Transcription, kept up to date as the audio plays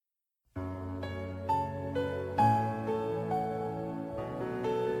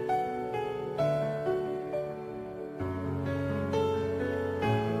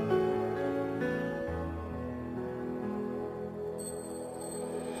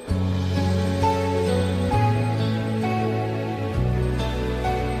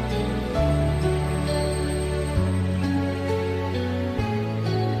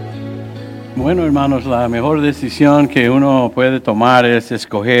Bueno, hermanos, la mejor decisión que uno puede tomar es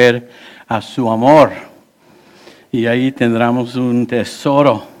escoger a su amor. Y ahí tendremos un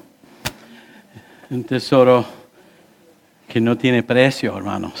tesoro que no tiene precio,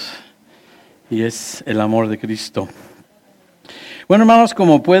 hermanos. Y es el amor de Cristo. Bueno, hermanos,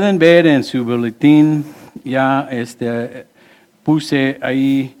 como pueden ver en su boletín, ya puse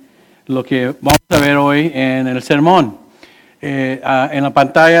ahí lo que vamos a ver hoy en el sermón. En la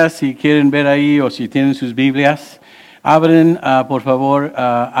pantalla, si quieren ver ahí o si tienen sus Biblias, abren por favor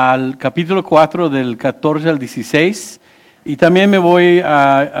al capítulo 4 del 14 al 16 y también me voy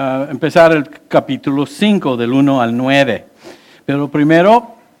a empezar el capítulo 5 del 1 al 9. Pero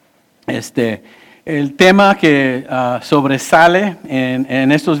primero, el tema que sobresale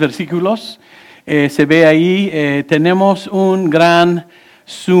en estos versículos, se ve ahí, tenemos un gran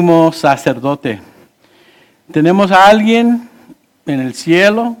sumo sacerdote. Tenemos a alguien en el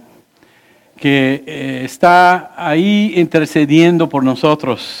cielo que está ahí intercediendo por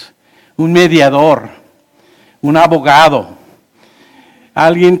nosotros, un mediador, un abogado,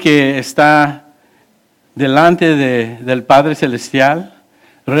 alguien que está delante del Padre Celestial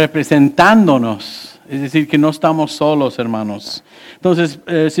representándonos, es decir, que no estamos solos, hermanos. Entonces,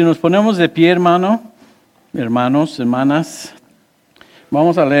 si nos ponemos de pie, hermanos, hermanas,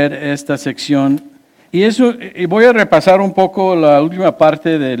 vamos a leer esta sección. Y voy a repasar un poco la última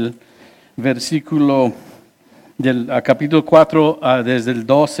parte del versículo del capítulo 4, desde el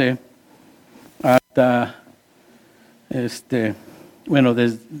 12 hasta desde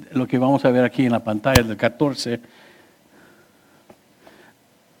lo que vamos a ver aquí en la pantalla, del 14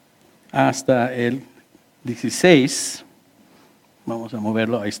 hasta el 16. Vamos a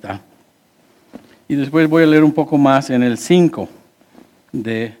moverlo, ahí está. Y después voy a leer un poco más en el 5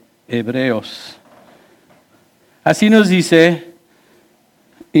 de Hebreos. Así nos dice,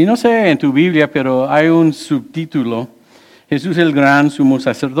 y no sé en tu Biblia, pero hay un subtítulo, Jesús el gran sumo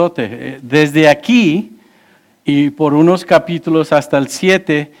sacerdote. Desde aquí, y por unos capítulos hasta el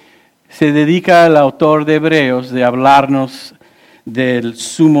 7, se dedica el autor de Hebreos de hablarnos del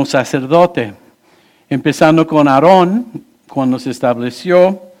sumo sacerdote. Empezando con Aarón, cuando se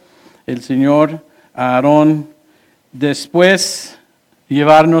estableció el Señor a Aarón, después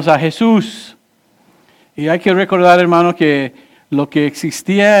llevarnos a Jesús. Y hay que recordar, hermano, que lo que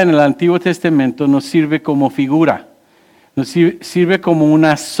existía en el Antiguo Testamento nos sirve como figura, nos sirve como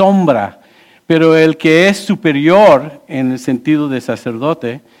una sombra, pero el que es superior en el sentido de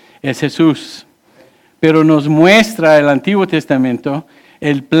sacerdote es Jesús. Pero nos muestra el Antiguo Testamento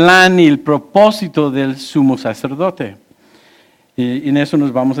el plan y el propósito del sumo sacerdote. Y en eso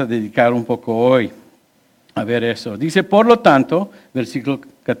nos vamos a dedicar un poco hoy a ver eso. Dice, por lo tanto, versículo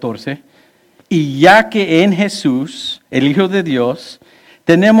 14, y ya que en Jesús, el Hijo de Dios,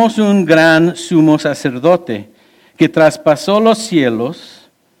 tenemos un gran sumo sacerdote que traspasó los cielos,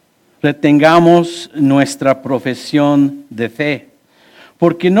 retengamos nuestra profesión de fe.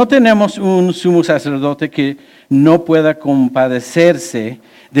 Porque no tenemos un sumo sacerdote que no pueda compadecerse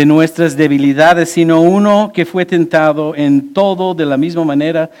de nuestras debilidades, sino uno que fue tentado en todo de la misma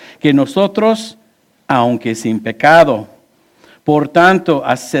manera que nosotros, aunque sin pecado. Por tanto,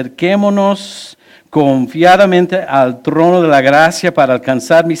 acerquémonos confiadamente al trono de la gracia para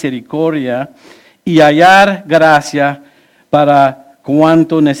alcanzar misericordia y hallar gracia para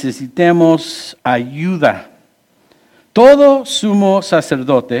cuanto necesitemos ayuda. Todo sumo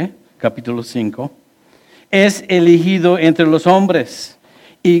sacerdote, capítulo 5, es elegido entre los hombres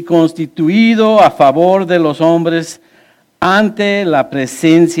y constituido a favor de los hombres ante la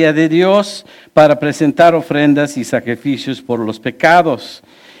presencia de Dios para presentar ofrendas y sacrificios por los pecados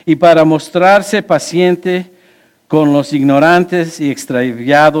y para mostrarse paciente con los ignorantes y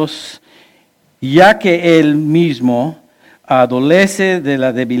extraviados, ya que Él mismo adolece de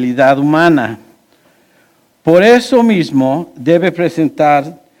la debilidad humana. Por eso mismo debe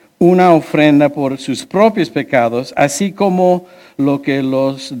presentar una ofrenda por sus propios pecados, así como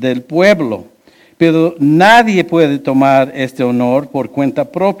los del pueblo. Pero nadie puede tomar este honor por cuenta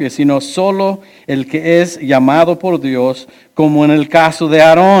propia, sino solo el que es llamado por Dios, como en el caso de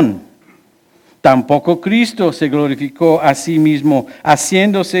Aarón. Tampoco Cristo se glorificó a sí mismo,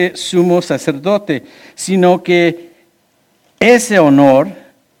 haciéndose sumo sacerdote, sino que ese honor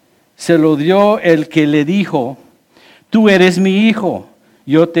se lo dio el que le dijo, tú eres mi hijo,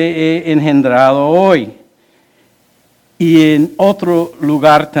 yo te he engendrado hoy. Y en otro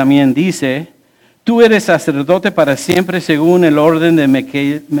lugar también dice, tú eres sacerdote para siempre según el orden de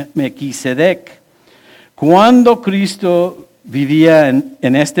Melquisedec. Cuando Cristo vivía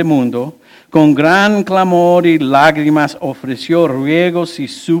en este mundo, con gran clamor y lágrimas ofreció ruegos y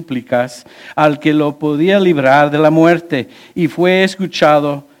súplicas al que lo podía librar de la muerte, y fue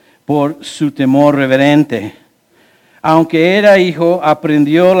escuchado por su temor reverente. Aunque era hijo,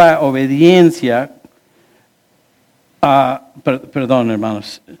 aprendió la obediencia. Perdón,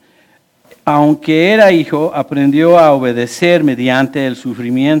 hermanos. Aunque era hijo, aprendió a obedecer mediante el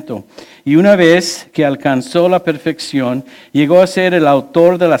sufrimiento. Y una vez que alcanzó la perfección, llegó a ser el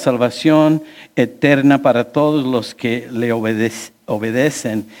autor de la salvación eterna para todos los que le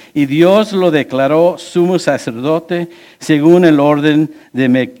obedecen. Y Dios lo declaró sumo sacerdote según el orden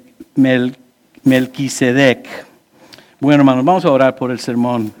de Melquisedec. Bueno, hermanos, vamos a orar por el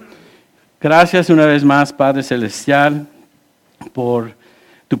sermón. Gracias una vez más, Padre Celestial, por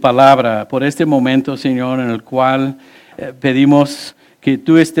tu palabra, por este momento, Señor, en el cual pedimos que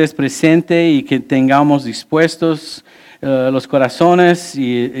tú estés presente y que tengamos dispuestos los corazones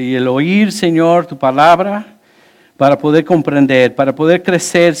y el oír, Señor, tu palabra, para poder comprender, para poder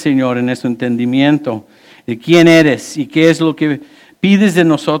crecer, Señor, en nuestro entendimiento de quién eres y qué es lo que pides de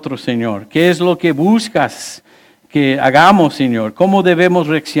nosotros, Señor, qué es lo que buscas que hagamos, Señor, cómo debemos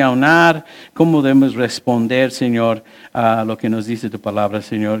reaccionar, cómo debemos responder, Señor, a lo que nos dice tu palabra,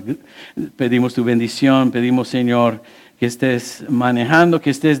 Señor. Pedimos tu bendición, pedimos, Señor, que estés manejando, que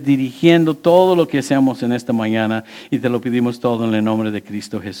estés dirigiendo todo lo que hacemos en esta mañana, y te lo pedimos todo en el nombre de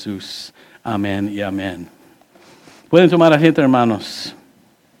Cristo Jesús. Amén y amén. Pueden tomar asiento, hermanos.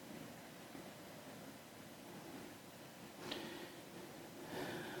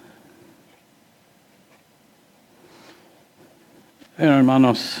 Bueno,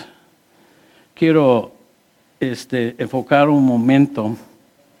 hermanos, quiero enfocar un momento.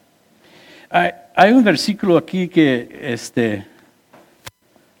 Hay un versículo aquí que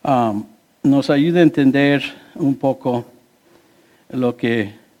nos ayuda a entender un poco lo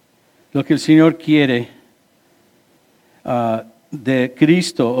que el Señor quiere de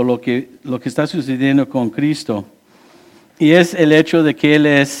Cristo, o lo que está sucediendo con Cristo. Y es el hecho de que Él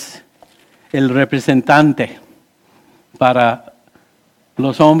es el representante para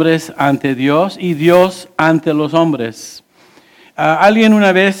los hombres ante Dios y Dios ante los hombres. Alguien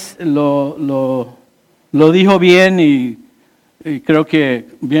una vez lo dijo bien y creo que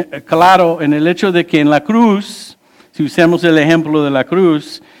bien, claro, en el hecho de que en la cruz, si usamos el ejemplo de la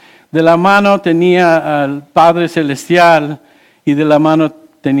cruz, de la mano tenía al Padre Celestial y de la mano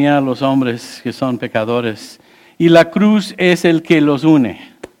tenía a los hombres que son pecadores. Y la cruz es el que los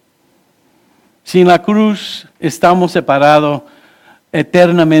une. Sin la cruz estamos separados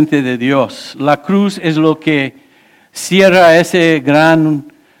eternamente de Dios. La cruz es lo que cierra ese gran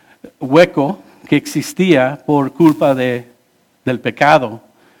hueco que existía por culpa del pecado.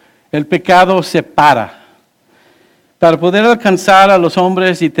 El pecado separa. Para poder alcanzar a los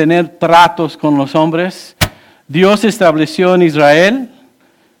hombres y tener tratos con los hombres, Dios estableció en Israel,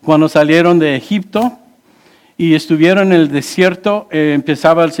 cuando salieron de Egipto y estuvieron en el desierto,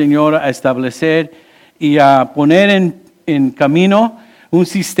 empezaba el Señor a establecer y a poner en camino un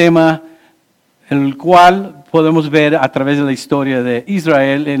sistema el cual podemos ver a través de la historia de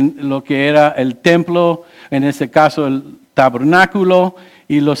Israel en lo que era el templo, en este caso el tabernáculo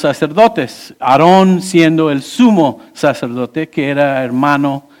y los sacerdotes. Aarón siendo el sumo sacerdote, que era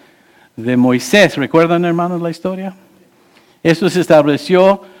hermano de Moisés. ¿Recuerdan, hermanos, la historia? Esto se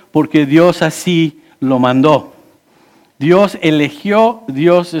estableció porque Dios así lo mandó. Dios eligió,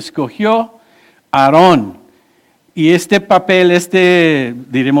 Dios escogió a Aarón. Y este papel,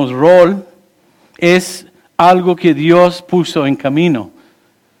 diremos, rol, es algo que Dios puso en camino.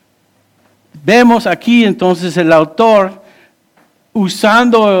 Vemos aquí entonces el autor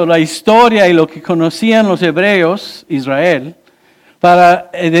usando la historia y lo que conocían los hebreos, Israel, para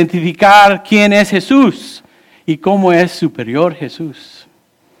identificar quién es Jesús y cómo es superior Jesús.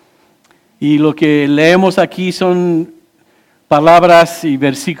 Y lo que leemos aquí son palabras y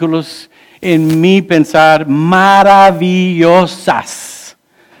versículos, en mi pensar, maravillosas,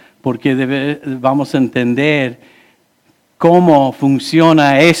 porque vamos a entender cómo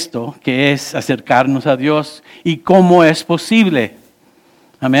funciona esto, que es acercarnos a Dios, y cómo es posible.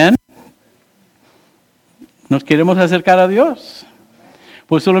 Amén. ¿Nos queremos acercar a Dios?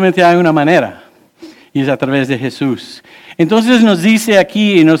 Pues solamente hay una manera, y es a través de Jesús. Entonces nos dice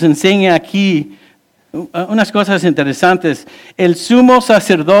aquí y nos enseña aquí unas cosas interesantes. El sumo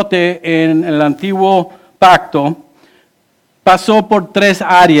sacerdote en el antiguo pacto pasó por 3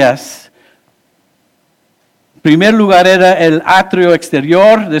 áreas. En primer lugar era el atrio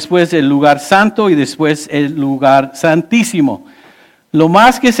exterior, después el lugar santo y después el lugar santísimo. Lo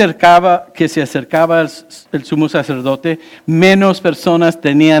más que se acercaba el sumo sacerdote, menos personas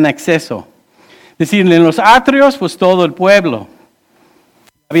tenían acceso. Es decir, en los atrios, pues todo el pueblo.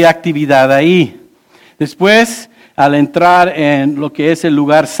 Había actividad ahí. Después, al entrar en lo que es el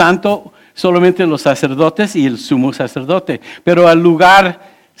lugar santo, solamente los sacerdotes y el sumo sacerdote. Pero al lugar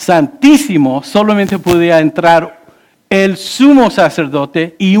santísimo solamente podía entrar el sumo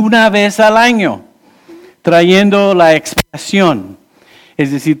sacerdote y una vez al año, trayendo la expiación,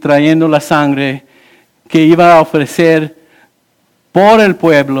 es decir, trayendo la sangre que iba a ofrecer por el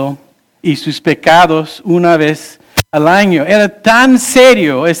pueblo y sus pecados una vez al año. Era tan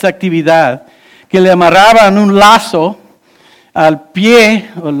serio esta actividad que le amarraban un lazo al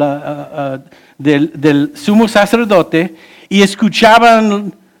pie del sumo sacerdote y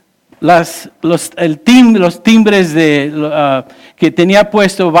escuchaban los timbres que tenía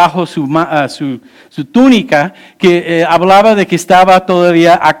puesto bajo su túnica, que hablaba de que estaba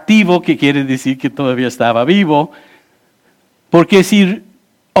todavía activo, que quiere decir que todavía estaba vivo, porque si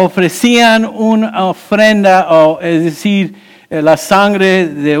ofrecían una ofrenda, es decir, la sangre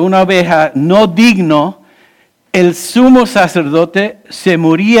de una oveja no digno, el sumo sacerdote se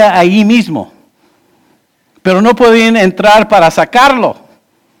moría ahí mismo, pero no podían entrar para sacarlo.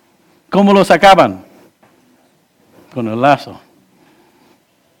 ¿Cómo lo sacaban? Con el lazo.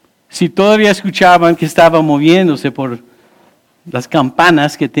 Si todavía escuchaban que estaba moviéndose por las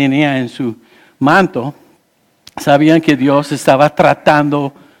campanas que tenía en su manto, sabían que Dios estaba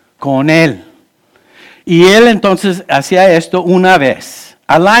tratando con él. Y él entonces hacía esto una vez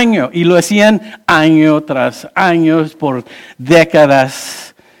al año, y lo hacían año tras año, por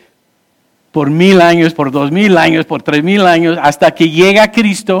décadas, por 1000 años, por 2000 años, por 3000 años, hasta que llega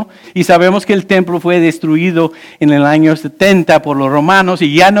Cristo, y sabemos que el templo fue destruido en el año 70 por los romanos,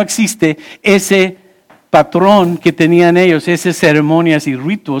 y ya no existe ese patrón que tenían ellos, esas ceremonias y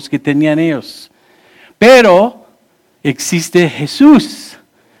ritos que tenían ellos. Pero existe Jesús,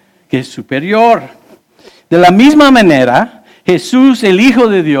 que es superior. De la misma manera, Jesús, el Hijo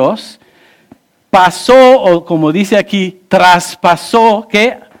de Dios, pasó, o como dice aquí, traspasó,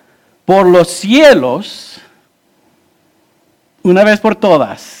 ¿qué? Por los cielos, una vez por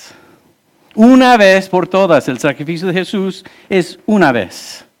todas. Una vez por todas. El sacrificio de Jesús es una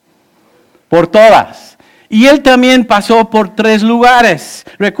vez. Por todas. Y él también pasó por 3 lugares.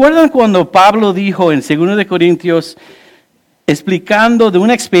 ¿Recuerdan cuando Pablo dijo en 2 de Corintios, explicando de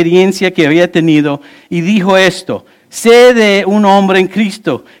una experiencia que había tenido, y dijo esto: sé de un hombre en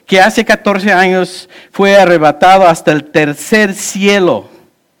Cristo que hace 14 años fue arrebatado hasta el 3er cielo.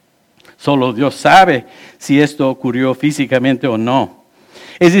 Solo Dios sabe si esto ocurrió físicamente o no.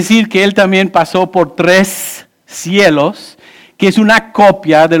 Es decir, que él también pasó por 3 cielos, que es una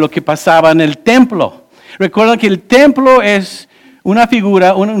copia de lo que pasaba en el templo. Recuerden que el templo es una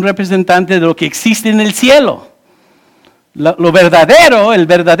figura, un representante de lo que existe en el cielo. El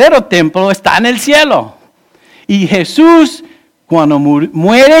verdadero templo está en el cielo. Y Jesús, cuando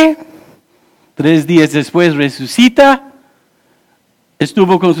muere, 3 días después resucita.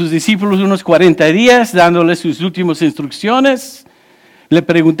 Estuvo con sus discípulos unos 40 días, dándoles sus últimas instrucciones. Le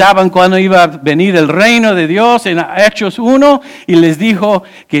preguntaban cuándo iba a venir el reino de Dios en Hechos 1, y les dijo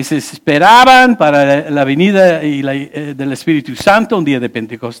que se esperaban para la venida del Espíritu Santo, un día de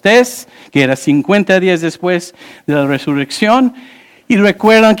Pentecostés, que era 50 días después de la resurrección. Y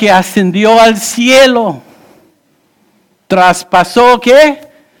recuerdan que ascendió al cielo. Traspasó, ¿qué?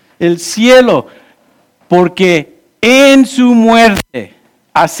 El cielo, porque en su muerte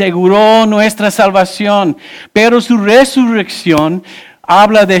aseguró nuestra salvación, pero su resurrección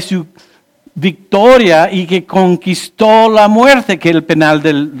habla de su victoria y que conquistó la muerte, que es el penal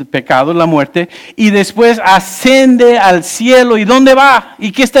del pecado, la muerte, y después asciende al cielo. ¿Y dónde va?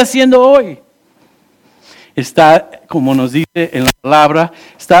 ¿Y qué está haciendo hoy? Está, como nos dice en la palabra,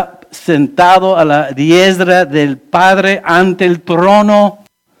 está sentado a la diestra del Padre ante el trono.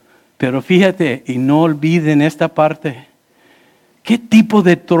 Pero fíjate, y no olviden esta parte. ¿Qué tipo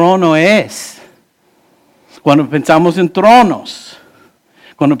de trono es? Cuando pensamos en tronos,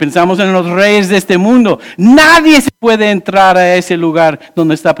 cuando pensamos en los reyes de este mundo, nadie se puede entrar a ese lugar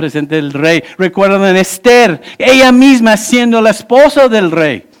donde está presente el rey. Recuerdan en Esther, ella misma siendo la esposa del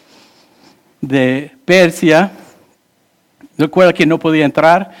rey de Persia. Recuerda que no podía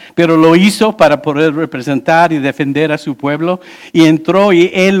entrar, pero lo hizo para poder representar y defender a su pueblo. Y entró y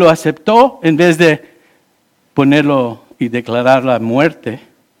él lo aceptó en vez de ponerlo y declarar la muerte.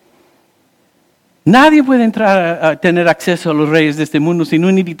 Nadie puede entrar a tener acceso a los reyes de este mundo sin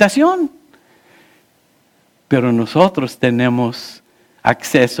una invitación. Pero nosotros tenemos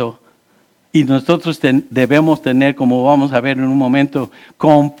acceso y nosotros debemos tener, como vamos a ver en un momento,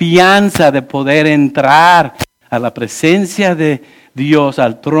 confianza de poder entrar a la presencia de Dios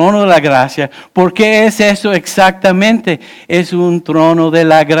al trono de la gracia. ¿Por qué es eso exactamente? Es un trono de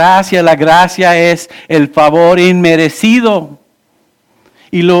la gracia. La gracia es el favor inmerecido.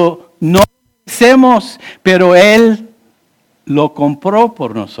 Y lo no merecemos, pero Él lo compró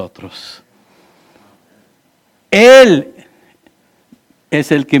por nosotros. Él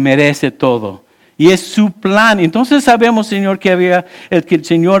es el que merece todo. Y es su plan. Entonces sabemos, Señor, que el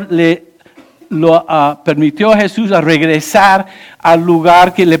Señor lo permitió a Jesús a regresar al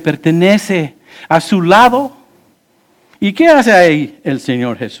lugar que le pertenece, a su lado. ¿Y qué hace ahí el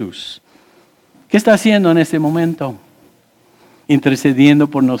Señor Jesús? ¿Qué está haciendo en este momento? Intercediendo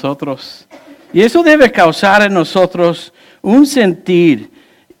por nosotros. Y eso debe causar en nosotros un sentir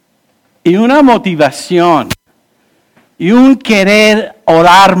y una motivación y un querer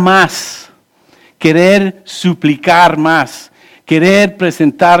orar más, querer suplicar más, querer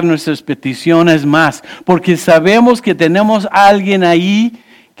presentar nuestras peticiones más, porque sabemos que tenemos a alguien ahí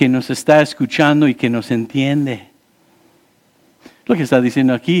que nos está escuchando y que nos entiende. Lo que está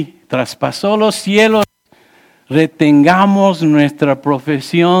diciendo aquí, traspasó los cielos, retengamos nuestra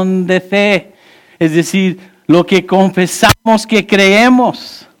profesión de fe, es decir, lo que confesamos que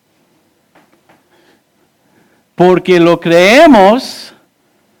creemos. Porque lo creemos,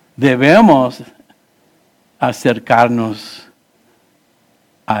 debemos acercarnos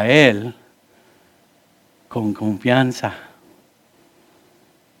a Él con confianza.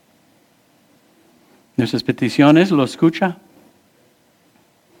 Nuestras peticiones lo escucha.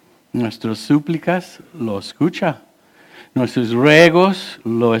 Nuestras súplicas lo escucha. Nuestros ruegos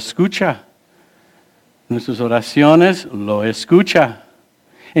lo escucha. Nuestras oraciones lo escucha.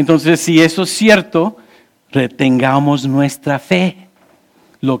 Entonces, si eso es cierto, retengamos nuestra fe.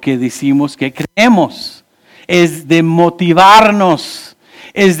 Lo que decimos que creemos es de motivarnos,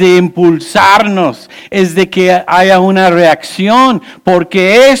 es de impulsarnos, es de que haya una reacción,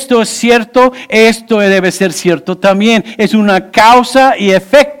 porque esto es cierto, esto debe ser cierto también. Es una causa y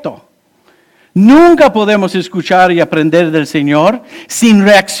efecto. Nunca podemos escuchar y aprender del Señor sin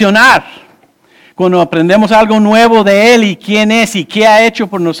reaccionar. Cuando aprendemos algo nuevo de Él y quién es y qué ha hecho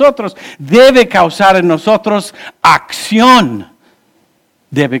por nosotros, debe causar en nosotros acción.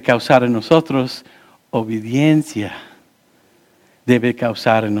 Debe causar en nosotros obediencia. Debe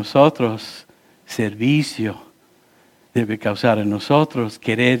causar en nosotros servicio. Debe causar en nosotros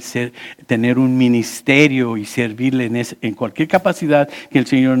querer tener un ministerio y servirle en cualquier capacidad que el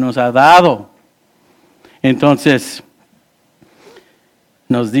Señor nos ha dado. Entonces,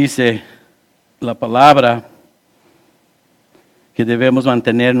 nos dice la palabra que debemos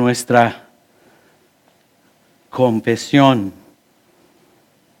mantener nuestra confesión.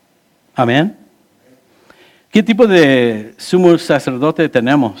 Amén. ¿Qué tipo de sumo sacerdote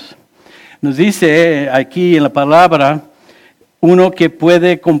tenemos? Nos dice aquí en la palabra uno que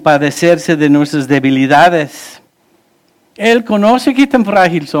puede compadecerse de nuestras debilidades. Él conoce qué tan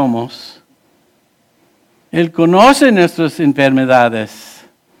frágil somos. Él conoce nuestras enfermedades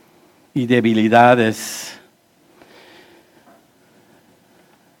y debilidades.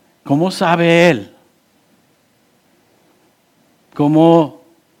 ¿Cómo sabe Él? ¿Cómo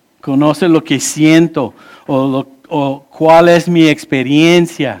conoce lo que siento o cuál es mi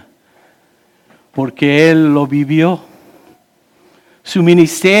experiencia? Porque Él lo vivió. Su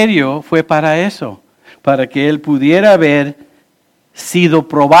ministerio fue para eso, para que Él pudiera haber sido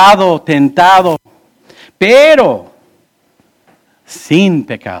probado, tentado, pero sin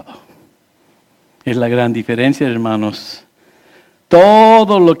pecado. Es la gran diferencia, hermanos.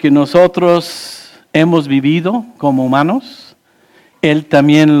 Todo lo que nosotros hemos vivido como humanos, Él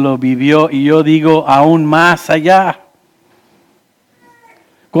también lo vivió, y yo digo aún más allá.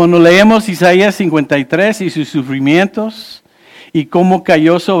 Cuando leemos Isaías 53 y sus sufrimientos y cómo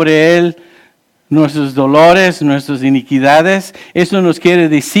cayó sobre Él nuestros dolores, nuestras iniquidades, eso nos quiere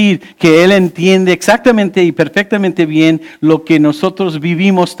decir que Él entiende exactamente y perfectamente bien lo que nosotros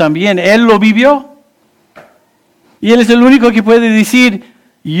vivimos también. Él lo vivió. Y Él es el único que puede decir,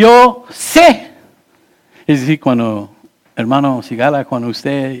 yo sé. Es decir, cuando, hermano Sigala, cuando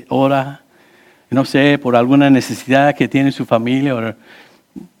usted ora, no sé, por alguna necesidad que tiene su familia o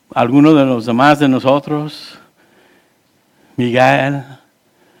alguno de los demás de nosotros, Miguel,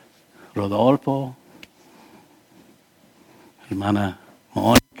 Rodolfo, hermana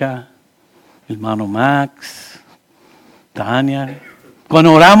Mónica, hermano Max, Tania.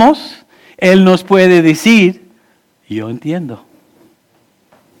 Cuando oramos, Él nos puede decir, yo entiendo.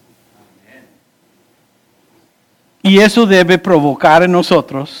 Y eso debe provocar en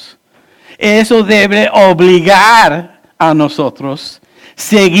nosotros, eso debe obligar a nosotros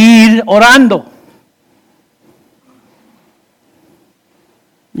seguir orando.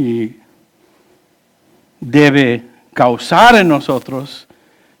 Y debe causar en nosotros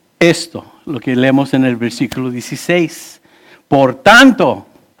esto, lo que leemos en el versículo 16. Por tanto,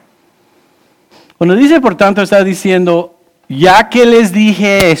 cuando dice por tanto, está diciendo, ya que les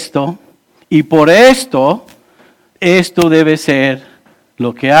dije esto, y por esto debe ser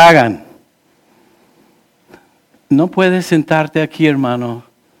lo que hagan. No puedes sentarte aquí, hermano,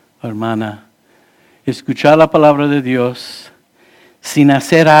 hermana, escuchar la palabra de Dios sin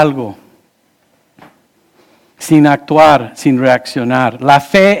hacer algo, sin actuar, sin reaccionar. La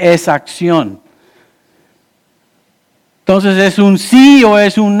fe es acción. Entonces, ¿es un sí o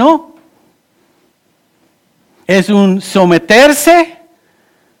es un no? ¿Es un someterse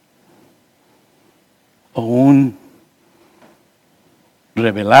o un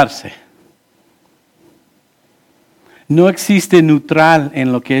rebelarse? No existe neutral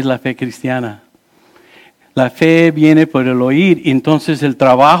en lo que es la fe cristiana. La fe viene por el oír, entonces el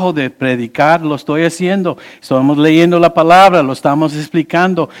trabajo de predicar lo estoy haciendo. Estamos leyendo la palabra, lo estamos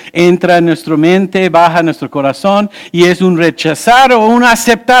explicando. Entra en nuestra mente, baja a nuestro corazón y es un rechazar o un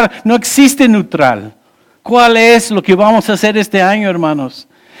aceptar. No existe neutral. ¿Cuál es lo que vamos a hacer este año, hermanos?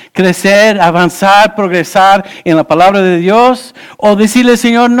 Crecer, avanzar, progresar en la palabra de Dios, o decirle,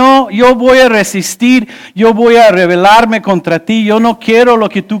 Señor, no, yo voy a resistir, yo voy a rebelarme contra ti, yo no quiero lo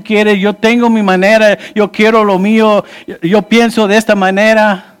que tú quieres, yo tengo mi manera, yo quiero lo mío, yo pienso de esta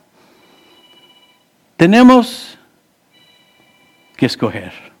manera. Tenemos que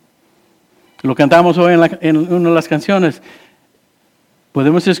escoger. Lo cantamos hoy en una de las canciones.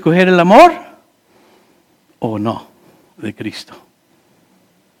 ¿Podemos escoger el amor o no de Cristo?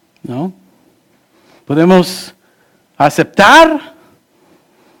 ¿No? Podemos aceptar,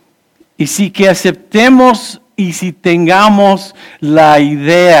 y sí que aceptemos y si tengamos la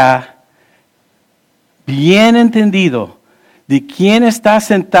idea bien entendido de quién está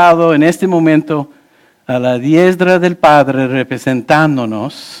sentado en este momento a la diestra del Padre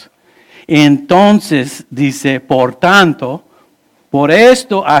representándonos, entonces dice, por tanto, por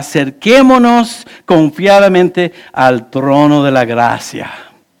esto acerquémonos confiadamente al trono de la gracia.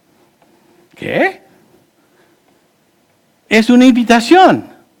 ¿Qué? Es una invitación.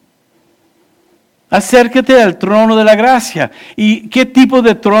 Acércate al trono de la gracia. ¿Y qué tipo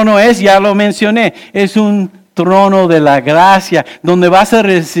de trono es? Ya lo mencioné. Es un trono de la gracia, donde vas a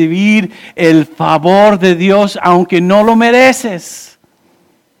recibir el favor de Dios, aunque no lo mereces.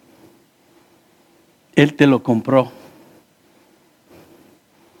 Él te lo compró.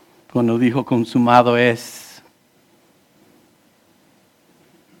 Cuando dijo consumado es.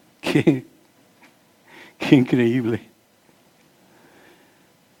 Qué increíble.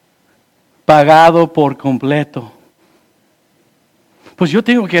 Pagado por completo. Pues yo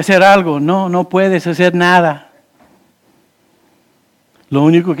tengo que hacer algo. No puedes hacer nada. Lo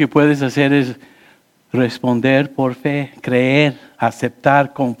único que puedes hacer es responder por fe, creer,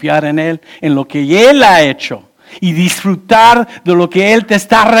 aceptar, confiar en Él, en lo que Él ha hecho y disfrutar de lo que Él te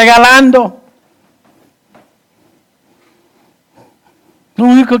está regalando. Lo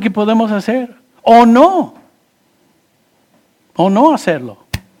único que podemos hacer. O no hacerlo.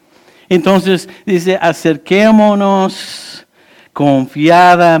 Entonces dice, acerquémonos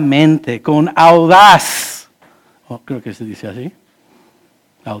confiadamente, con audaz. Creo que se dice así.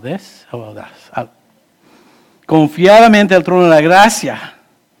 ¿Audaz o audaz? Confiadamente al trono de la gracia.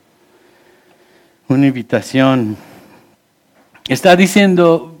 Una invitación. Está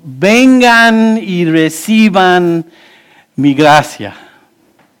diciendo, vengan y reciban mi gracia.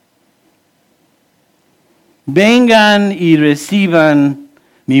 Vengan y reciban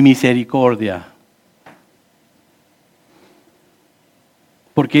mi misericordia.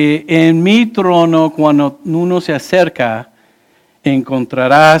 Porque en mi trono, cuando uno se acerca,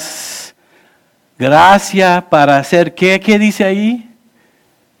 encontrarás gracia para hacer, ¿qué dice ahí?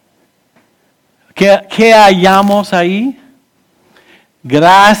 ¿Qué hallamos ahí?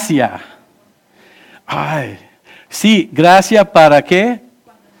 Gracia. Sí, gracia para qué?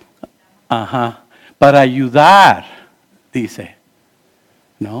 Para ayudar, dice.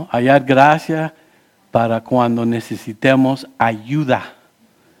 ¿No? Hallar gracia para cuando necesitemos ayuda.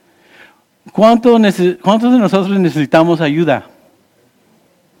 ¿Cuántos de nosotros necesitamos ayuda?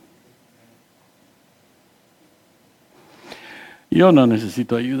 Yo no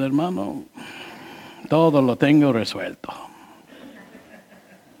necesito ayuda, hermano. Todo lo tengo resuelto.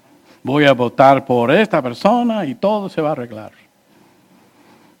 Voy a votar por esta persona y todo se va a arreglar.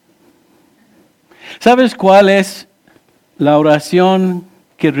 ¿Sabes cuál es la oración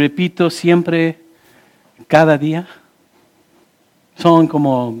que repito siempre, cada día? Son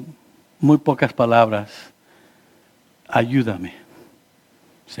como muy pocas palabras. Ayúdame,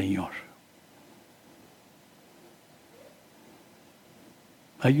 Señor.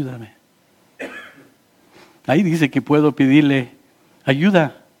 Ayúdame. Ahí dice que puedo pedirle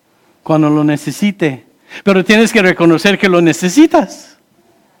ayuda cuando lo necesite, pero tienes que reconocer que lo necesitas.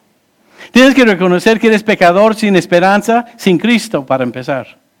 Tienes que reconocer que eres pecador sin esperanza, sin Cristo, para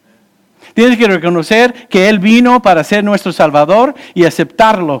empezar. Tienes que reconocer que Él vino para ser nuestro Salvador y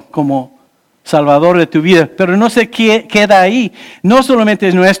aceptarlo como Salvador de tu vida. Pero no se queda ahí. No solamente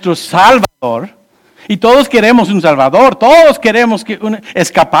es nuestro Salvador, y todos queremos un Salvador, todos queremos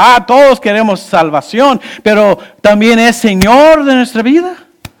escapar, todos queremos salvación, pero también es Señor de nuestra vida.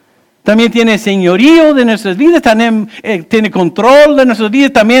 También tiene señorío de nuestras vidas, también tiene control de nuestras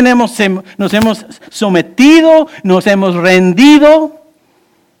vidas, también nos hemos sometido, nos hemos rendido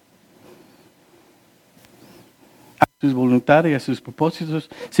a sus voluntades y a sus propósitos,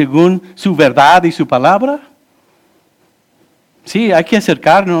 según su verdad y su palabra. Sí, hay que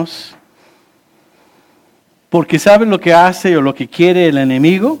acercarnos, porque ¿sabe lo que hace o lo que quiere el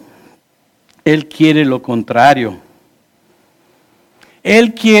enemigo? Él quiere lo contrario.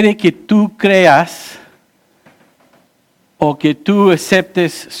 Él quiere que tú creas o que tú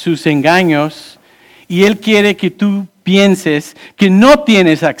aceptes sus engaños, y Él quiere que tú pienses que no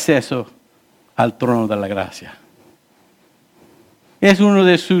tienes acceso al trono de la gracia. Es una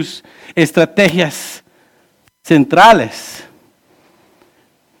de sus estrategias centrales.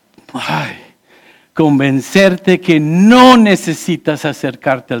 Convencerte que no necesitas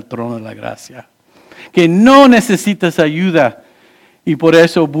acercarte al trono de la gracia, que no necesitas ayuda, y por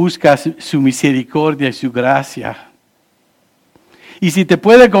eso buscas su misericordia y su gracia. Y si te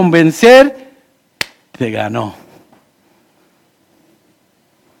puede convencer, te ganó.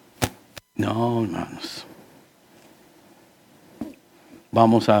 No, hermanos.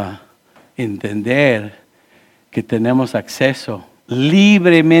 Vamos a entender que tenemos acceso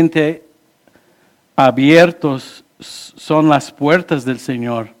libremente. Abiertos son las puertas del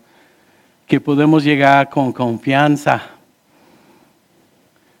Señor, que podemos llegar con confianza,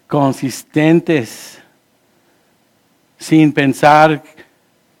 consistentes, sin pensar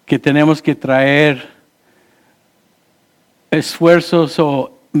que tenemos que traer esfuerzos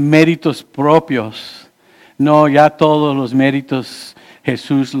o méritos propios. No, ya todos los méritos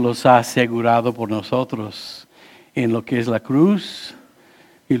Jesús los ha asegurado por nosotros en lo que es la cruz,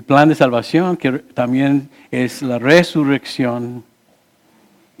 el plan de salvación, que también es la resurrección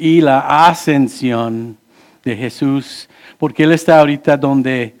y la ascensión de Jesús, porque Él está ahorita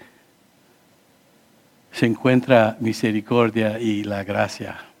donde se encuentra misericordia y la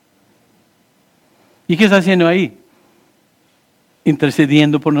gracia. ¿Y qué está haciendo ahí?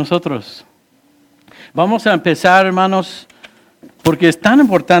 Intercediendo por nosotros. Vamos a empezar, hermanos, porque es tan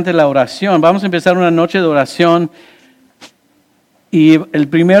importante la oración. Vamos a empezar una noche de oración. Y el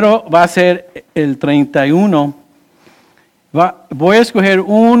primero va a ser el 31. Voy a escoger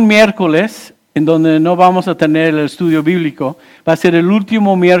un miércoles en donde no vamos a tener el estudio bíblico. Va a ser el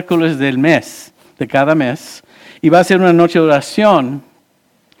último miércoles del mes, de cada mes. Y va a ser una noche de oración.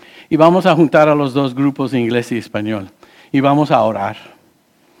 Y vamos a juntar a los dos grupos de inglés y español. Y vamos a orar.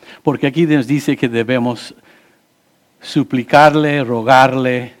 Porque aquí nos dice que debemos suplicarle,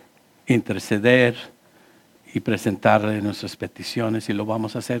 rogarle, interceder y presentarle nuestras peticiones, y lo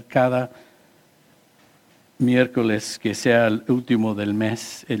vamos a hacer cada miércoles que sea el último del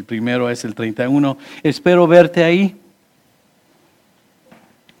mes. El primero es el 31. Espero verte ahí,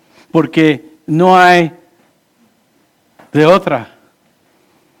 porque no hay de otra.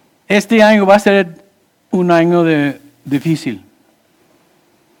 Este año va a ser un año difícil.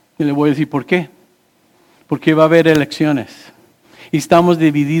 Y le voy a decir por qué. Porque va a haber elecciones y estamos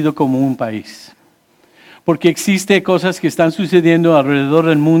divididos como un país. Porque existen cosas que están sucediendo alrededor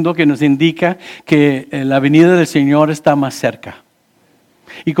del mundo que nos indica que la venida del Señor está más cerca.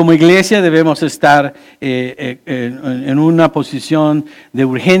 Y como iglesia debemos estar en una posición de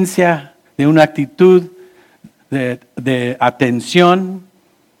urgencia, de una actitud de atención,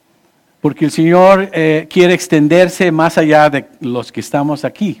 porque el Señor quiere extenderse más allá de los que estamos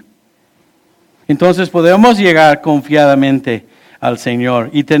aquí. Entonces podemos llegar confiadamente al Señor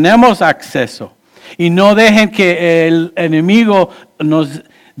y tenemos acceso. Y no dejen que el enemigo nos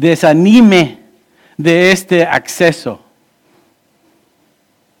desanime de este acceso.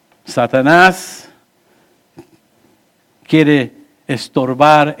 Satanás quiere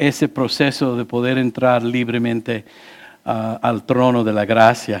estorbar ese proceso de poder entrar libremente al trono de la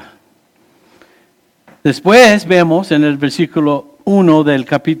gracia. Después vemos en el versículo 1 del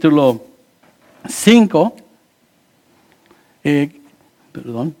capítulo 5, que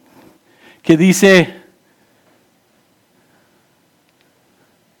dice,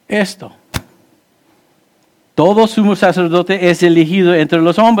 esto. Todo sumo sacerdote es elegido entre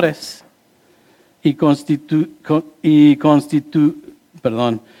los hombres y constituido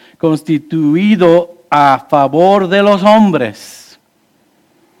a favor de los hombres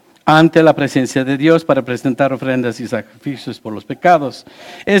ante la presencia de Dios para presentar ofrendas y sacrificios por los pecados.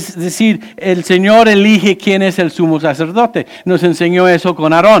 Es decir, el Señor elige quién es el sumo sacerdote. Nos enseñó eso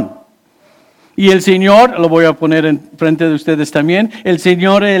con Aarón. Y el Señor, lo voy a poner en frente de ustedes también, el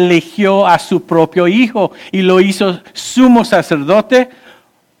Señor eligió a su propio Hijo y lo hizo sumo sacerdote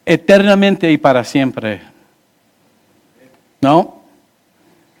eternamente y para siempre. ¿No?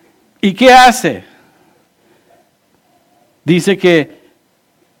 ¿Y qué hace? Dice que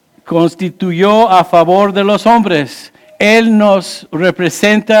constituyó a favor de los hombres. Él nos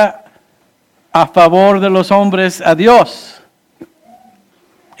representa a favor de los hombres a Dios.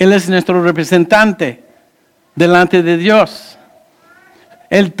 Él es nuestro representante delante de Dios.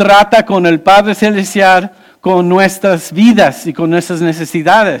 Él trata con el Padre Celestial con nuestras vidas y con nuestras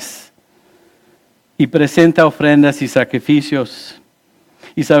necesidades. Y presenta ofrendas y sacrificios.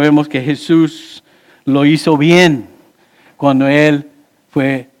 Y sabemos que Jesús lo hizo bien cuando Él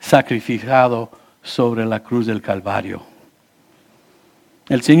fue sacrificado sobre la cruz del Calvario.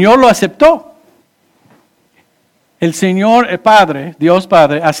 El Señor lo aceptó. El Señor, el Padre, Dios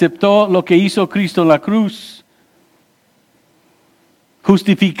Padre, aceptó lo que hizo Cristo en la cruz,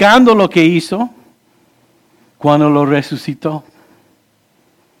 justificando lo que hizo cuando lo resucitó.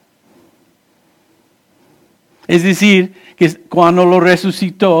 Es decir, que cuando lo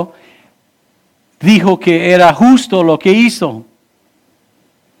resucitó, dijo que era justo lo que hizo.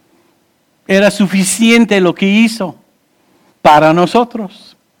 Era suficiente lo que hizo para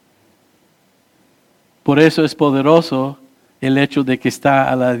nosotros. Por eso es poderoso el hecho de que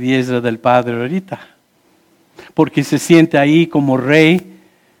está a la diestra del Padre ahorita. Porque se siente ahí como rey,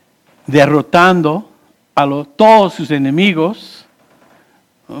 derrotando a todos sus enemigos.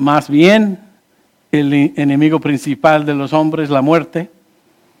 Más bien, el enemigo principal de los hombres, la muerte.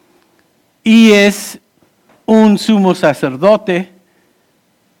 Y es un sumo sacerdote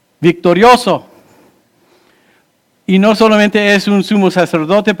victorioso. Y no solamente es un sumo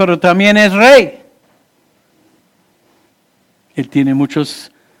sacerdote, pero también es rey. Él tiene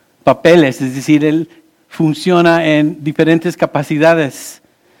muchos papeles, es decir, él funciona en diferentes capacidades.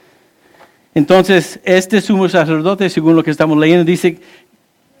 Entonces, este sumo sacerdote, según lo que estamos leyendo, dice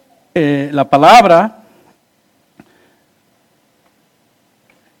la palabra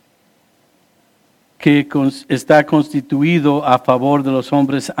que está constituido a favor de los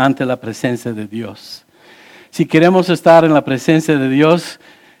hombres ante la presencia de Dios. Si queremos estar en la presencia de Dios,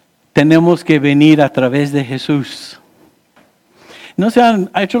 tenemos que venir a través de Jesús. ¿No se han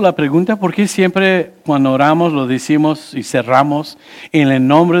hecho la pregunta por qué siempre cuando oramos lo decimos y cerramos en el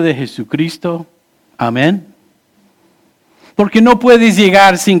nombre de Jesucristo? Amén. Porque no puedes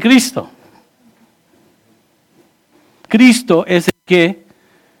llegar sin Cristo. Cristo es el que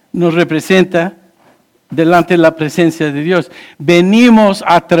nos representa delante de la presencia de Dios. Venimos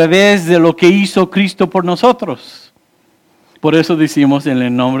a través de lo que hizo Cristo por nosotros. Por eso decimos en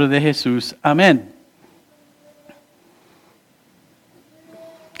el nombre de Jesús, amén.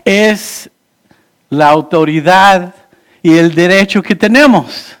 Es la autoridad y el derecho que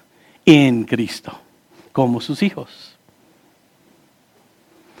tenemos en Cristo, como sus hijos.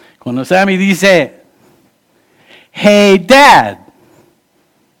 Cuando Sammy dice, hey dad,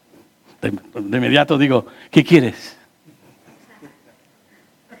 de inmediato digo, ¿qué quieres?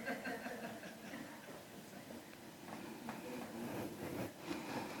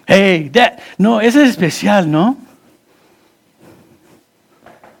 Hey dad, no, ese es especial, ¿no?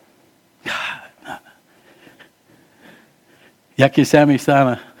 Ya que Sammy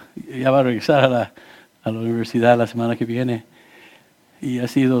ya va a regresar a la universidad la semana que viene y ha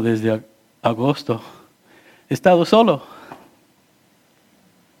sido desde agosto, he estado solo.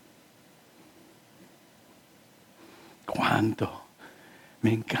 ¿Cuánto?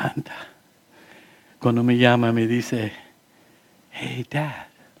 Me encanta. Cuando me llama me dice, hey dad.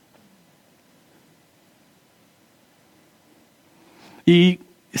 Y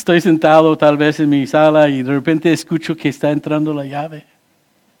estoy sentado tal vez en mi sala y de repente escucho que está entrando la llave.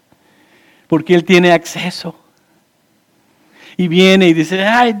 Porque él tiene acceso. Y viene y dice,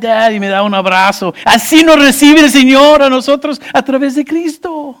 ay, Dad, y me da un abrazo. Así nos recibe el Señor a nosotros a través de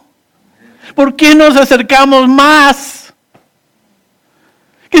Cristo. ¿Por qué nos acercamos más?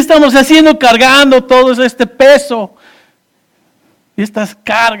 ¿Qué estamos haciendo cargando todo este peso? Estas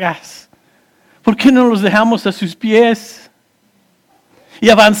cargas. ¿Por qué no los dejamos a sus pies? Y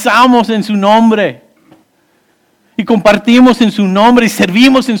avanzamos en su nombre. y compartimos en su nombre y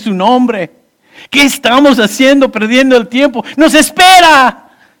servimos en su nombre. ¿Qué estamos haciendo perdiendo el tiempo? Nos espera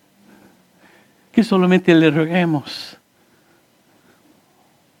que solamente le roguemos.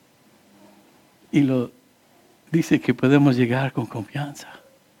 Y lo dice que podemos llegar con confianza.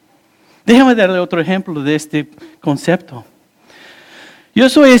 Déjame darle otro ejemplo de este concepto. Yo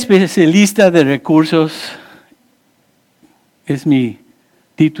soy especialista de recursos. Es mi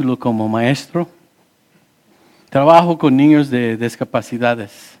título como maestro. Trabajo con niños de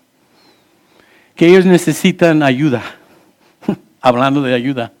discapacidades, que ellos necesitan ayuda. Hablando de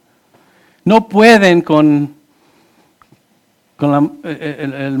ayuda. No pueden con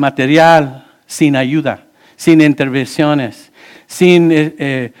el material sin ayuda, sin intervenciones, sin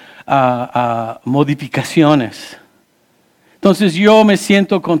modificaciones. Entonces yo me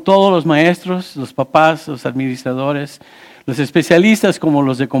siento con todos los maestros, los papás, los administradores, los especialistas como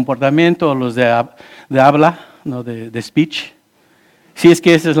los de comportamiento, los de habla, no de speech, si es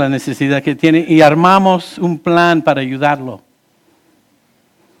que esa es la necesidad que tiene, y armamos un plan para ayudarlo.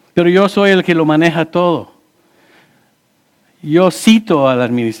 Pero yo soy el que lo maneja todo. Yo cito al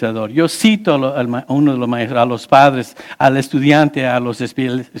administrador, yo cito a uno de los maestros, a los padres, al estudiante, a los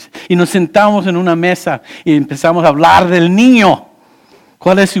especialistas. Y nos sentamos en una mesa y empezamos a hablar del niño.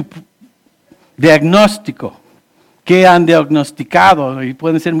 ¿Cuál es su diagnóstico? ¿Qué han diagnosticado? Y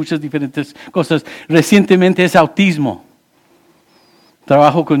pueden ser muchas diferentes cosas. Recientemente es autismo.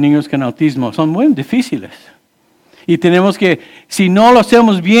 Trabajo con niños con autismo. Son muy difíciles. Y tenemos que, si no lo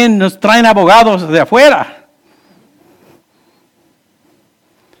hacemos bien, nos traen abogados de afuera.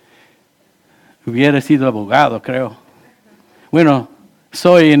 Hubiera sido abogado, creo. Bueno,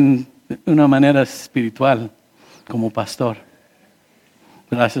 soy en una manera espiritual como pastor.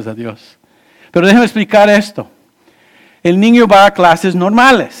 Gracias a Dios. Pero déjame explicar esto. El niño va a clases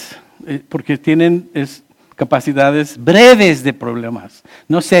normales, porque tienen capacidades breves de problemas,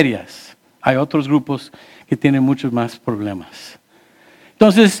 no serias. Hay otros grupos que tienen muchos más problemas.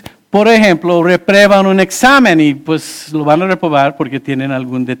 Entonces, por ejemplo, reprueban un examen y pues lo van a reprobar porque tienen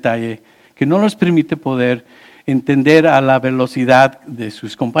algún detalle que no les permite poder entender a la velocidad de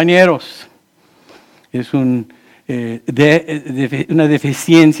sus compañeros. Es una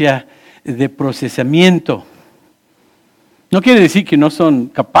deficiencia de procesamiento. No quiere decir que no son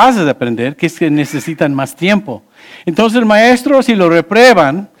capaces de aprender, que es que necesitan más tiempo. Entonces el maestro, si lo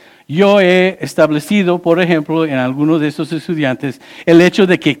reprueban, yo he establecido, por ejemplo, en algunos de esos estudiantes, el hecho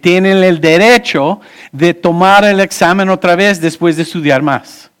de que tienen el derecho de tomar el examen otra vez después de estudiar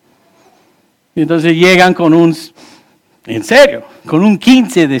más. Y entonces llegan con un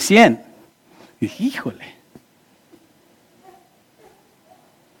 15 de 100. Y dije, híjole.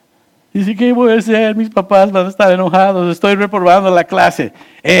 Dice, ¿qué voy a hacer? Mis papás van a estar enojados, estoy reprobando la clase.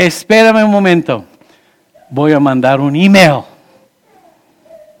 Espérame un momento. Voy a mandar un email,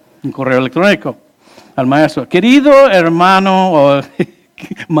 un correo electrónico al maestro. Querido hermano o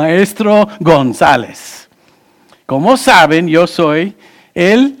maestro González, como saben, yo soy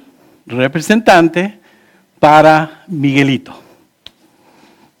el representante para Miguelito.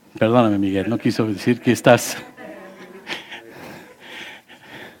 Perdóname, Miguel, no quiso decir que estás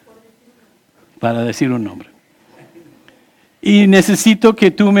para decir un nombre. Y necesito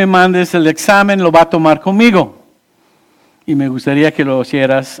que tú me mandes el examen, lo va a tomar conmigo. Y me gustaría que lo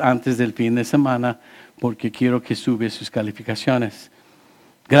hicieras antes del fin de semana porque quiero que sube sus calificaciones.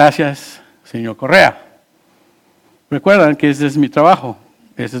 Gracias, señor Correa. Recuerdan que ese es mi trabajo.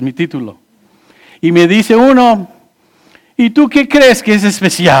 Ese es mi título. Y me dice uno, ¿y tú qué crees que es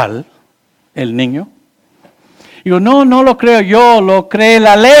especial? El niño. Digo, no lo creo yo, lo cree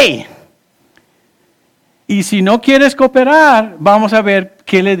la ley. Y si no quieres cooperar, vamos a ver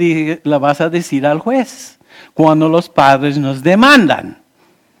qué le vas a decir al juez cuando los padres nos demandan.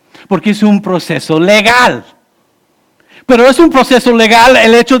 Porque es un proceso legal. Pero es un proceso legal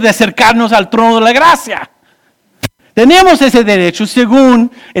el hecho de acercarnos al trono de la gracia. Tenemos ese derecho según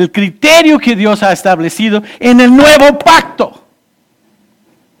el criterio que Dios ha establecido en el nuevo pacto.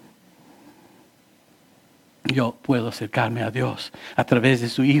 Yo puedo acercarme a Dios a través de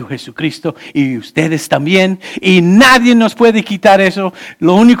su Hijo Jesucristo y ustedes también. Y nadie nos puede quitar eso.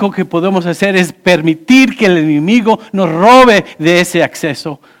 Lo único que podemos hacer es permitir que el enemigo nos robe de ese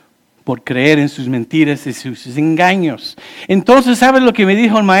acceso por creer en sus mentiras y sus engaños. Entonces, ¿sabes lo que me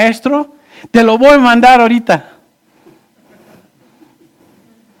dijo el maestro? Te lo voy a mandar ahorita.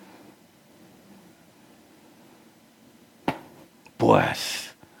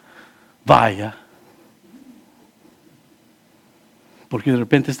 Pues, vaya. Porque de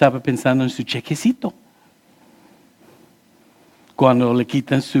repente estaba pensando en su chequecito. Cuando le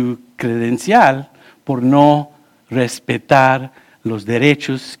quitan su credencial por no respetar los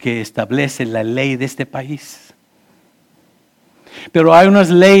derechos que establece la ley de este país. Pero hay unas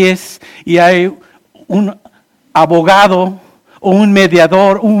leyes y hay un abogado o un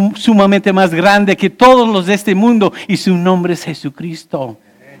mediador sumamente más grande que todos los de este mundo, y su nombre es Jesucristo.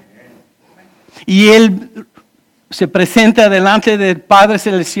 Y Él se presenta delante del Padre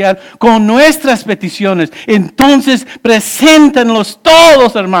Celestial con nuestras peticiones. Entonces, preséntenlos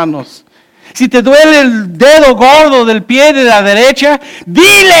todos, hermanos. Si te duele el dedo gordo del pie de la derecha,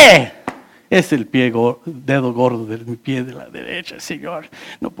 dile: es el dedo gordo de mi pie de la derecha, Señor.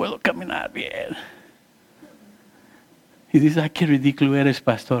 No puedo caminar bien. Y dice: qué ridículo eres,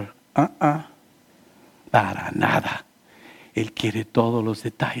 pastor. Para nada. Él quiere todos los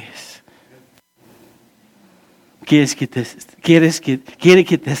detalles. Quiere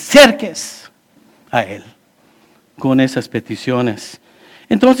que te acerques a Él con esas peticiones.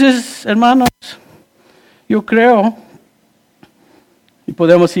 Entonces, hermanos, yo creo, y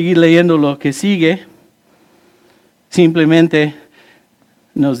podemos seguir leyendo lo que sigue, simplemente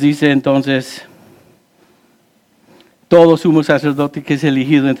nos dice entonces: todo sumo sacerdote que es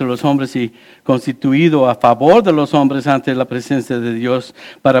elegido entre los hombres y constituido a favor de los hombres ante la presencia de Dios,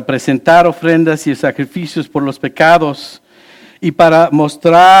 para presentar ofrendas y sacrificios por los pecados, y para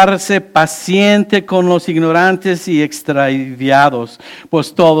mostrarse paciente con los ignorantes y extraviados,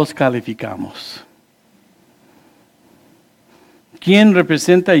 pues todos calificamos. ¿Quién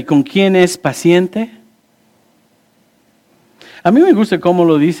representa y con quién es paciente? A mí me gusta cómo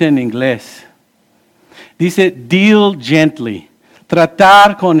lo dice en inglés. Dice: deal gently,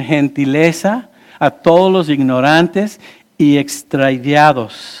 tratar con gentileza a todos los ignorantes y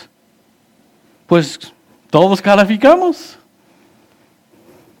extraviados. Pues todos calificamos.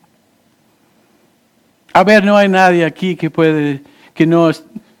 A ver, no hay nadie aquí que no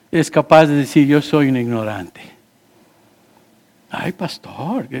es capaz de decir: yo soy un ignorante. Ay,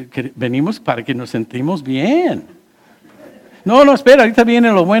 pastor, que venimos para que nos sentimos bien. No, espera, ahorita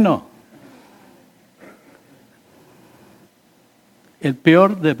viene lo bueno. El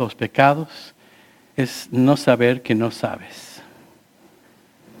peor de los pecados es no saber que no sabes.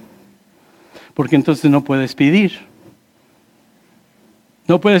 Porque entonces no puedes pedir.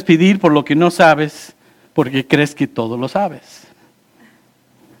 No puedes pedir por lo que no sabes, porque crees que todo lo sabes.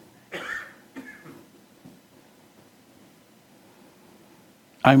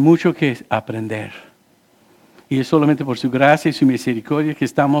 Hay mucho que aprender. Y es solamente por su gracia y su misericordia que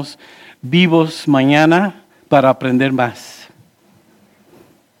estamos vivos mañana para aprender más.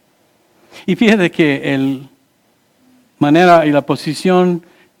 Y fíjate que la manera y la posición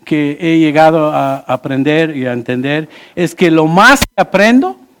que he llegado a aprender y a entender es que lo más que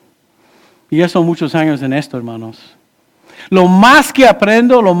aprendo, y ya son muchos años en esto, hermanos, lo más que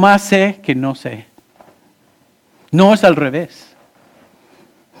aprendo, lo más sé que no sé. No es al revés.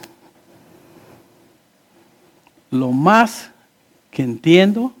 Lo más que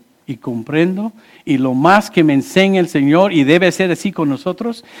entiendo y comprendo, y lo más que me enseña el Señor, y debe ser así con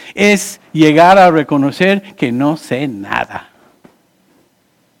nosotros, es llegar a reconocer que no sé nada.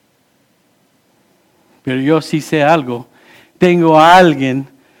 Pero yo sí sé algo. Tengo a alguien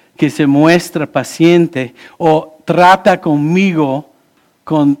que se muestra paciente o trata conmigo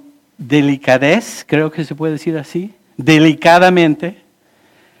con delicadez, creo que se puede decir así, delicadamente,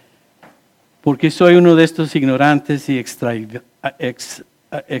 porque soy uno de estos ignorantes y extraviados.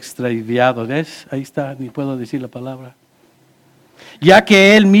 ¿Ves? Ahí está, ni puedo decir la palabra. Ya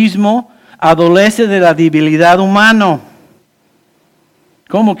que él mismo adolece de la debilidad humana.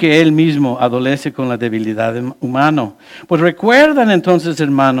 ¿Cómo que él mismo adolece con la debilidad humana? Pues recuerdan entonces,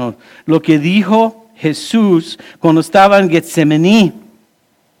 hermanos, lo que dijo Jesús cuando estaba en Getsemaní.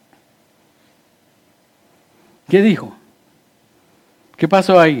 ¿Qué dijo? ¿Qué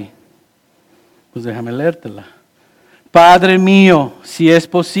pasó ahí? Pues déjame leértela. Padre mío, si es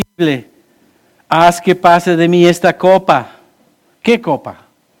posible, haz que pase de mí esta copa. ¿Qué copa?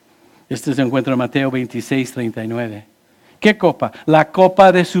 Este se encuentra en Mateo 26, 39. ¿Qué copa? La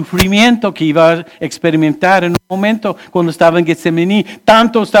copa de sufrimiento que iba a experimentar en un momento cuando estaba en Getsemaní.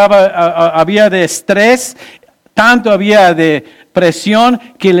 Tanto había de estrés, tanto había de presión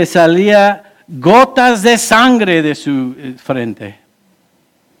que le salía gotas de sangre de su frente.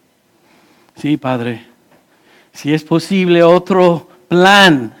 Sí, Padre, si es posible otro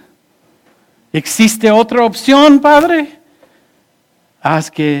plan, ¿existe otra opción, Padre?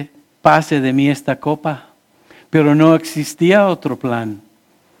 Haz que pase de mí esta copa. Pero no existía otro plan.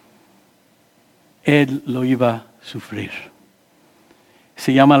 Él lo iba a sufrir.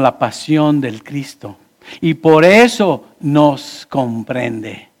 Se llama la pasión del Cristo. Y por eso nos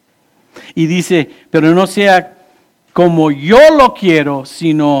comprende. Y dice, pero no sea como yo lo quiero,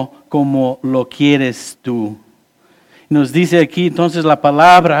 sino como lo quieres tú. Nos dice aquí entonces la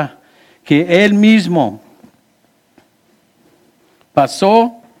palabra que Él mismo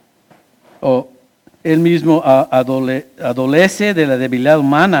pasó, o Él mismo adolece de la debilidad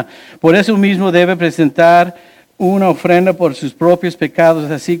humana. Por eso mismo debe presentar una ofrenda por sus propios pecados,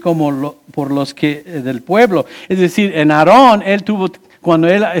 así como por los que del pueblo. Es decir, en Aarón, cuando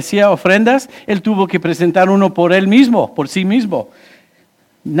él hacía ofrendas, él tuvo que presentar uno por él mismo, por sí mismo.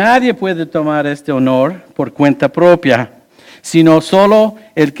 Nadie puede tomar este honor por cuenta propia, sino solo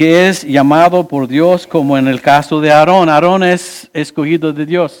el que es llamado por Dios, como en el caso de Aarón. Aarón es escogido de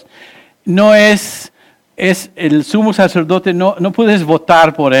Dios. No es el sumo sacerdote, no puedes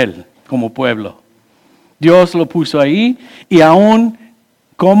votar por él como pueblo. Dios lo puso ahí y aún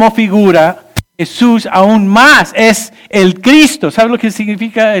como figura, Jesús aún más es el Cristo. ¿Sabe lo que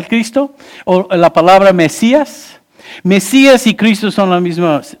significa el Cristo? O la palabra Mesías. Mesías y Cristo son la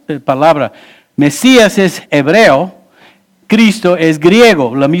misma palabra. Mesías es hebreo, Cristo es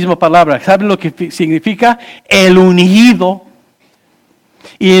griego, la misma palabra. ¿Sabe lo que significa? El ungido.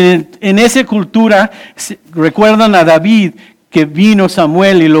 Y en esa cultura, recuerdan a David, que vino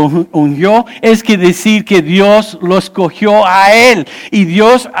Samuel y lo ungió, es que decir que Dios lo escogió a él. Y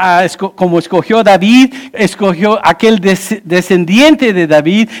Dios, como escogió a David, escogió aquel descendiente de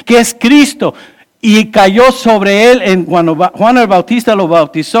David, que es Cristo. Y cayó sobre él cuando Juan el Bautista lo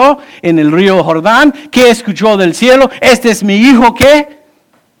bautizó en el río Jordán, que escuchó del cielo: este es mi hijo, ¿qué?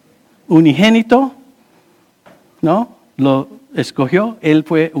 Unigénito, ¿no? Lo escogió, él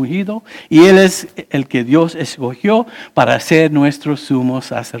fue ungido y él es el que Dios escogió para ser nuestro sumo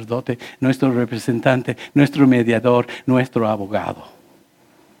sacerdote, nuestro representante, nuestro mediador, nuestro abogado.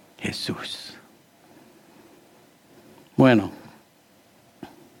 Jesús. Bueno,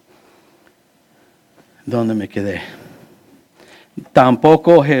 ¿dónde me quedé?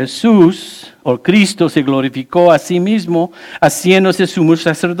 Tampoco Jesús o Cristo se glorificó a sí mismo haciéndose sumo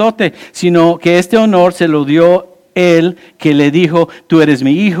sacerdote, sino que este honor se lo dio Él, que le dijo: tú eres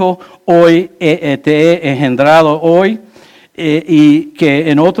mi hijo, hoy te he engendrado hoy. Y que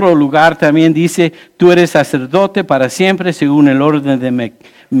en otro lugar también dice: tú eres sacerdote para siempre según el orden de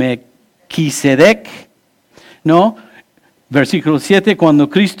Melquisedec, ¿no? Versículo 7, cuando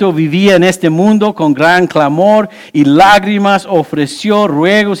Cristo vivía en este mundo con gran clamor y lágrimas, ofreció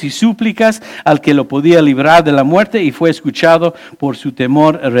ruegos y súplicas al que lo podía librar de la muerte y fue escuchado por su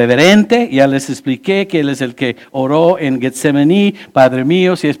temor reverente. Ya les expliqué que Él es el que oró en Getsemaní: Padre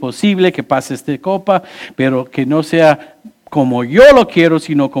mío, si es posible que pase esta copa, pero que no sea como yo lo quiero,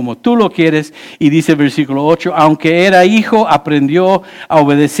 sino como tú lo quieres. Y dice el versículo 8, aunque era hijo, aprendió a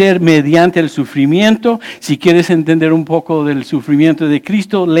obedecer mediante el sufrimiento. Si quieres entender un poco del sufrimiento de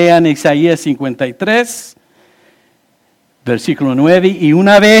Cristo, lean Isaías 53, versículo 9. Y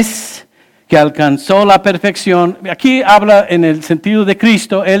una vez que alcanzó la perfección, aquí habla en el sentido de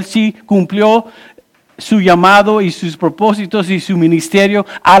Cristo, Él sí cumplió su llamado y sus propósitos y su ministerio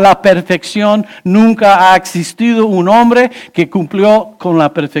a la perfección. Nunca ha existido un hombre que cumplió con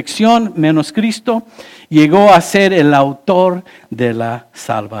la perfección menos Cristo. Llegó a ser el autor de la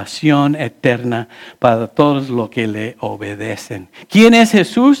salvación eterna para todos los que le obedecen. ¿Quién es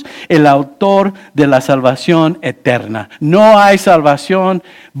Jesús? El autor de la salvación eterna. No hay salvación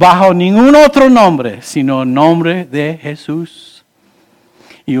bajo ningún otro nombre, sino el nombre de Jesús.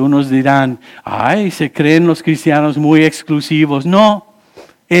 Y unos dirán: ay, se creen los cristianos muy exclusivos. No,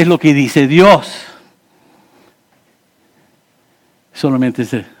 es lo que dice Dios. Solamente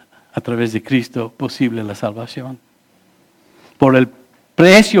es a través de Cristo posible la salvación. Por el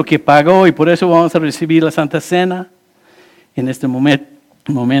precio que pagó, y por eso vamos a recibir la Santa Cena en este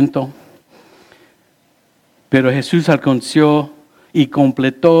momento. Pero Jesús alcanzó y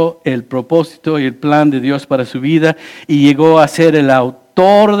completó el propósito y el plan de Dios para su vida y llegó a ser el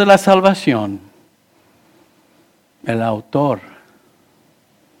autor de la salvación. El autor.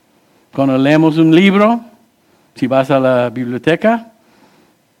 Cuando leemos un libro, si vas a la biblioteca,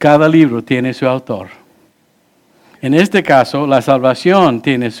 cada libro tiene su autor. En este caso, la salvación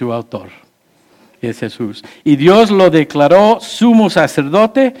tiene su autor. Es Jesús. Y Dios lo declaró sumo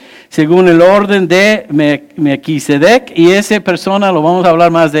sacerdote según el orden de Melquisedec. Y esa persona, lo vamos a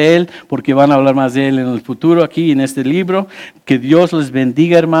hablar más de él, porque van a hablar más de él en el futuro aquí en este libro. Que Dios les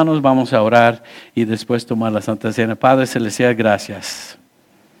bendiga, hermanos. Vamos a orar y después tomar la Santa Cena. Padre Celestial, gracias.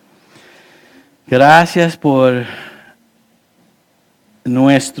 Gracias por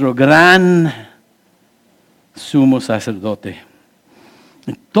nuestro gran sumo sacerdote.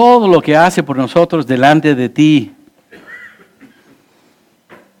 Todo lo que hace por nosotros delante de ti.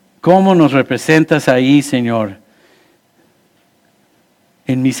 ¿Cómo nos representas ahí, Señor?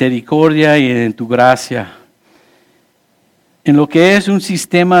 en misericordia y en tu gracia. En lo que es un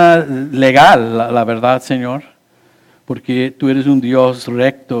sistema legal, la verdad, Señor, porque tú eres un Dios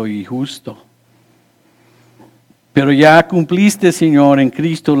recto y justo. Pero ya cumpliste, Señor, en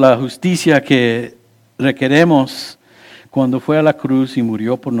Cristo la justicia que requeremos cuando fue a la cruz y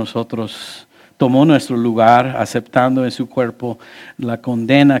murió por nosotros. Tomó nuestro lugar, aceptando en su cuerpo la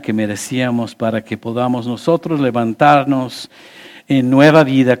condena que merecíamos para que podamos nosotros levantarnos en nueva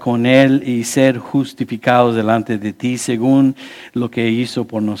vida con Él y ser justificados delante de ti según lo que hizo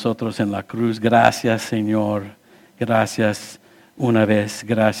por nosotros en la cruz. Gracias, Señor. Gracias una vez,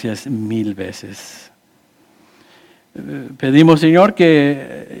 gracias 1000 veces. Pedimos, Señor,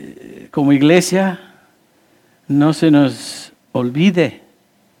 que como iglesia no se nos olvide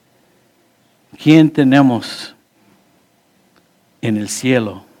quién tenemos en el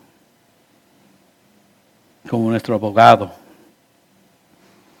cielo como nuestro abogado,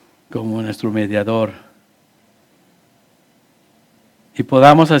 como nuestro mediador. Y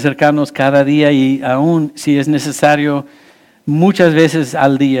podamos acercarnos cada día y aún si es necesario muchas veces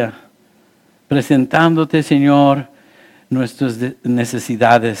al día, presentándote, Señor, nuestras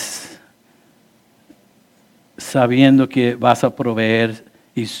necesidades, sabiendo que vas a proveer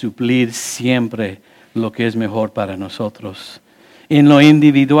y suplir siempre lo que es mejor para nosotros, en lo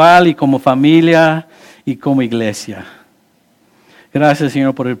individual y como familia y como iglesia. Gracias,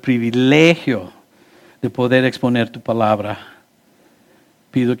 Señor, por el privilegio de poder exponer tu palabra.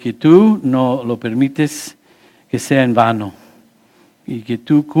 Pido que tú no lo permites que sea en vano y que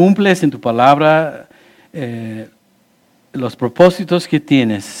tú cumples en tu palabra los propósitos que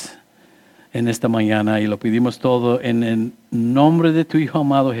tienes en esta mañana, y lo pedimos todo en el nombre de tu Hijo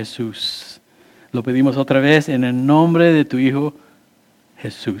amado Jesús. Lo pedimos otra vez en el nombre de tu Hijo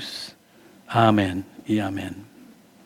Jesús. Amén y amén.